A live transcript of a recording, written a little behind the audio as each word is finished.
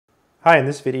Hi, in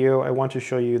this video I want to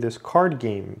show you this card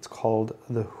game. It's called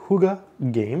the Hygge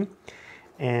Game,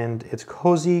 and it's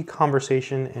cozy,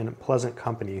 conversation, and pleasant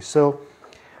company. So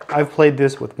I've played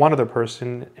this with one other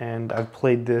person, and I've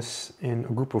played this in a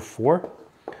group of 4.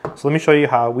 So let me show you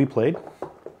how we played.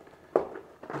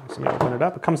 So you open it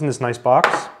up. It comes in this nice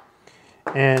box,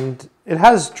 and it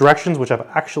has directions which I've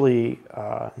actually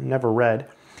never read.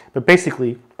 But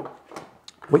basically,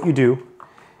 what you do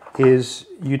is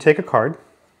you take a card,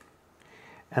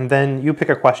 and then you pick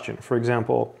a question. For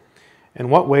example, in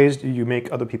what ways do you make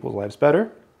other people's lives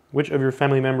better? Which of your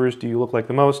family members do you look like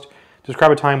the most?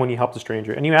 Describe a time when you helped a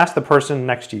stranger. And you ask the person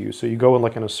next to you. So you go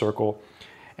in a circle,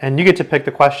 and you get to pick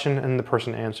the question, and the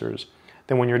person answers.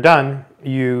 Then when you're done,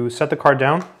 you set the card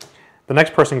down. The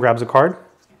next person grabs a card,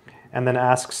 and then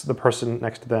asks the person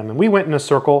next to them. And we went in a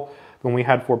circle when we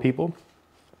had 4 people.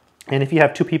 And if you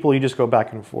have 2 people, you just go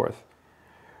back and forth.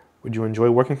 Would you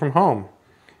enjoy working from home?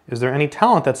 Is there any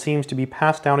talent that seems to be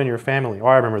passed down in your family? Oh,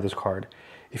 I remember this card.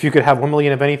 If you could have 1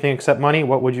 million of anything except money,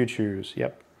 what would you choose?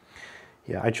 Yep.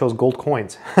 Yeah, I chose gold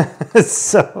coins.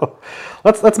 So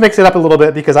let's mix it up a little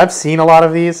bit because I've seen a lot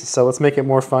of these. So let's make it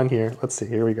more fun here. Let's see.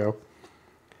 Here we go.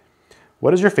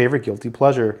 What is your favorite guilty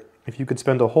pleasure? If you could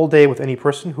spend a whole day with any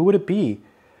person, who would it be?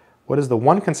 What is the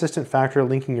one consistent factor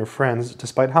linking your friends,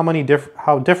 despite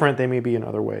how different they may be in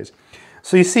other ways?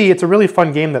 So you see, it's a really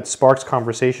fun game that sparks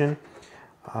conversation.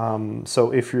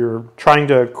 So if you're trying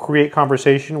to create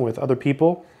conversation with other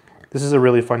people, this is a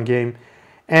really fun game.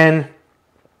 And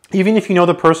even if you know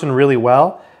the person really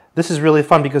well, this is really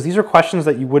fun because these are questions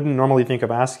that you wouldn't normally think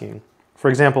of asking. For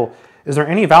example, is there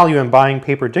any value in buying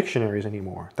paper dictionaries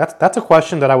anymore? That's a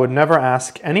question that I would never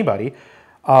ask anybody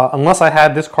unless I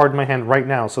had this card in my hand right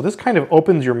now. So this kind of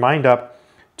opens your mind up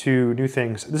to new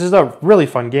things. This is a really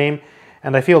fun game,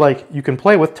 and I feel like you can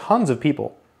play with tons of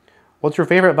people. What's your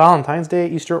favorite Valentine's Day,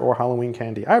 Easter, or Halloween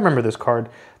candy? I remember this card.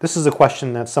 This is a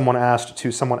question that someone asked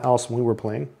to someone else when we were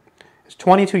playing. Is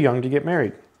 20 too young to get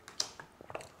married?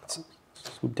 Let's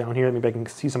swoop down here. Maybe I can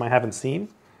see some I haven't seen.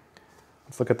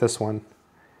 Let's look at this one.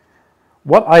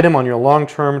 What item on your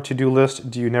long-term to-do list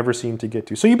do you never seem to get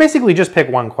to? So you basically just pick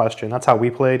one question. That's how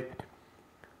we played.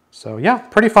 So yeah,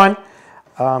 pretty fun.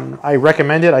 I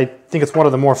recommend it. I think it's one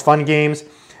of the more fun games.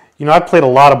 You know, I've played a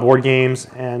lot of board games,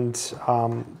 and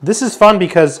this is fun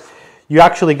because you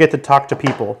actually get to talk to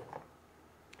people.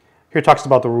 Here it talks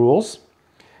about the rules.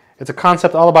 It's a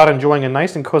concept all about enjoying a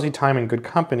nice and cozy time in good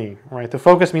company, right? The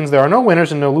focus means there are no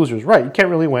winners and no losers, right? You can't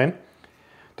really win.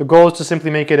 The goal is to simply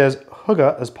make it as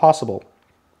hygge as possible,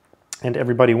 and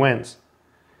everybody wins.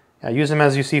 Yeah, use them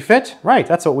as you see fit. Right,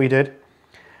 that's what we did.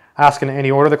 Ask in any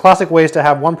order. The classic way is to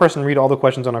have one person read all the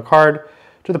questions on a card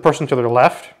to the person to their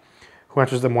left, who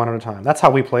answers them one at a time. That's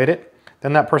how we played it.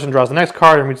 Then that person draws the next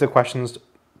card and reads the questions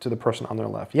to the person on their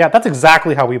left. Yeah, that's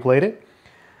exactly how we played it.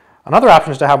 Another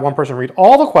option is to have one person read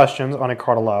all the questions on a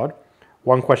card aloud,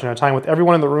 one question at a time, with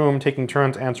everyone in the room taking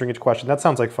turns answering each question. That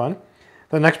sounds like fun.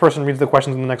 The next person reads the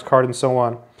questions on the next card, and so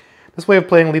on. This way of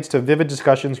playing leads to vivid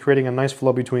discussions, creating a nice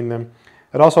flow between them.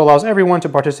 It also allows everyone to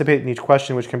participate in each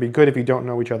question, which can be good if you don't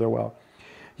know each other well.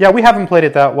 Yeah, we haven't played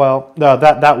it that well,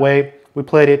 that way. We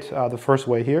played it the first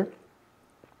way here.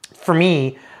 For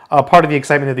me, part of the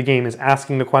excitement of the game is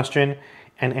asking the question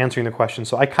and answering the question.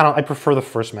 So I prefer the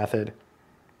first method.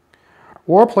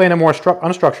 Or play in a more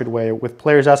unstructured way, with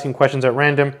players asking questions at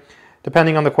random,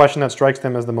 depending on the question that strikes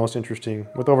them as the most interesting.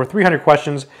 With over 300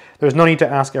 questions, there's no need to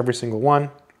ask every single one.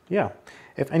 Yeah,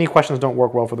 if any questions don't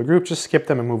work well for the group, just skip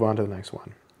them and move on to the next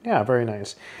one. Yeah, very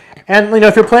nice. And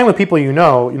if you're playing with people you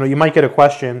might get a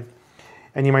question,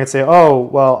 and you might say, oh,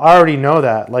 well, I already know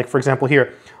that. Like, for example,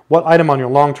 here, what item on your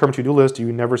long-term to-do list do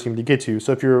you never seem to get to?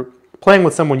 So if you're playing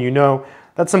with someone you know,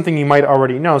 that's something you might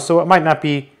already know, so it might not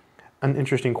be an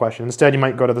interesting question. Instead, you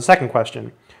might go to the second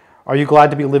question. Are you glad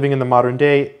to be living in the modern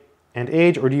day and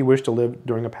age, or do you wish to live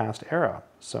during a past era?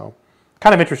 So,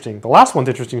 kind of interesting. The last one's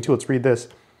interesting, too. Let's read this.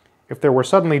 If there were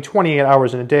suddenly 28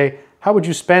 hours in a day, how would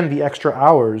you spend the extra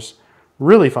hours?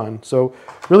 Really fun. So,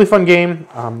 really fun game.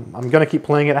 I'm going to keep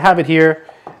playing it. I have it here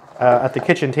at the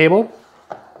kitchen table.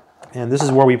 And this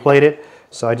is where we played it,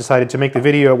 so I decided to make the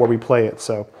video where we play it.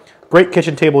 So, great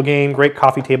kitchen table game, great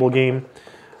coffee table game,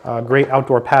 great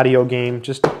outdoor patio game.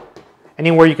 Just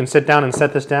anywhere you can sit down and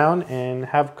set this down and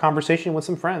have conversation with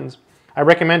some friends. I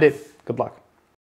recommend it. Good luck.